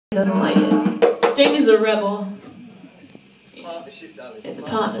Doesn't like it. Jamie's a rebel. Partnership, darling. It's a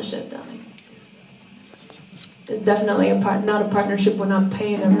partnership, darling. It's definitely not a partnership when I'm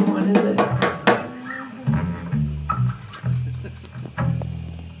paying everyone, is it?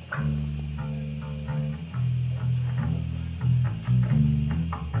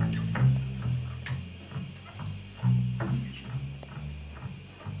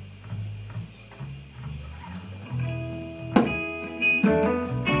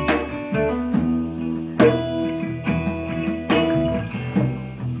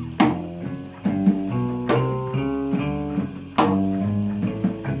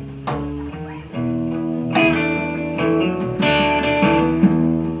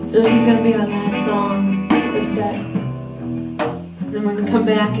 This is going to be our last song for the set. And then we're going to come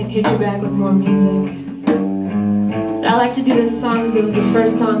back and hit you back with more music. But I like to do this song because it was the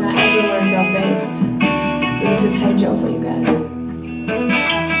first song I ever learned on bass. So this is Hey Joe for you guys.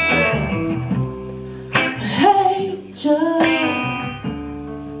 Hey Joe,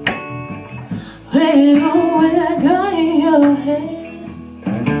 where you go with that gun in your head?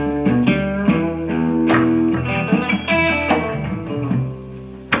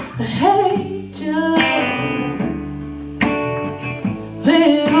 Hey Joe, where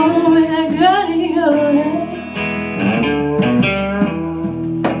you go with that gun in your head?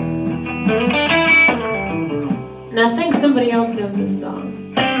 And I think somebody else knows this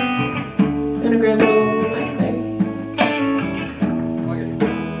song. You wanna grab that one mic, baby?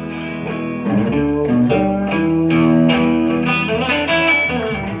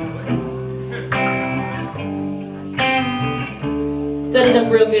 Set it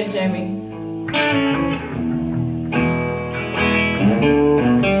up real good, Jamie.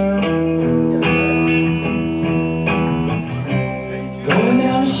 Going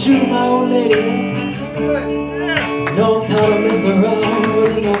down to shoot my old lady. No time to mess around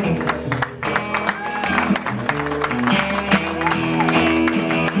with another man.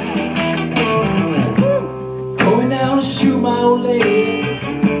 Going down to shoot my old lady.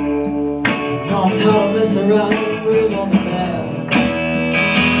 No time to mess around with another man.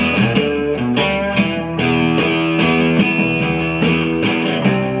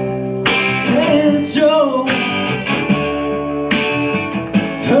 Hey Joe,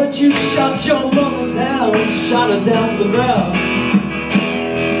 heard you shot your mother down, shot her down to the ground.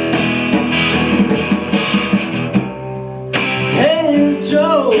 Hey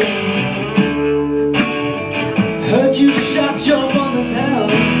Joe, heard you shot your mother down.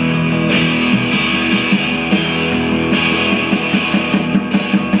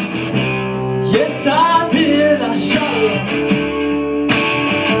 Yes I did, I shot her.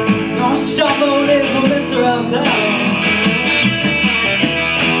 No, I shot my old lady for messing around town.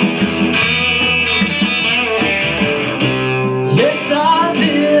 Yes, I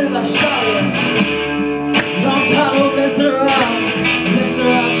did, I shot her. Long time to mess around town.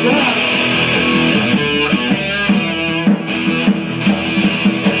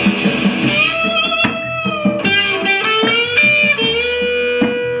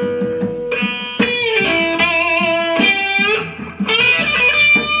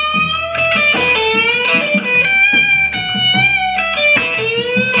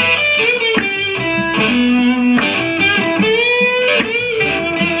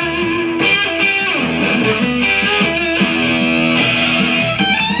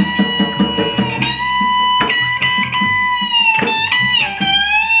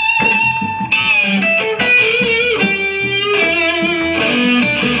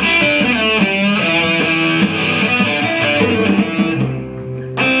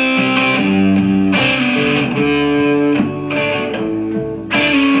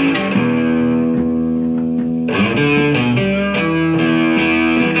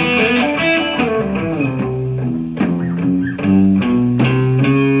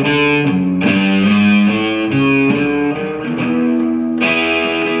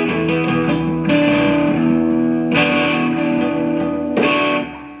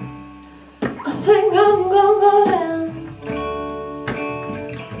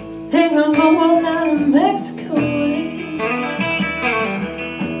 I'm gonna go down to Mexico.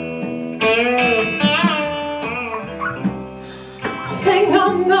 I think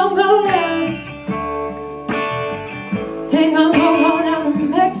I'm gonna go down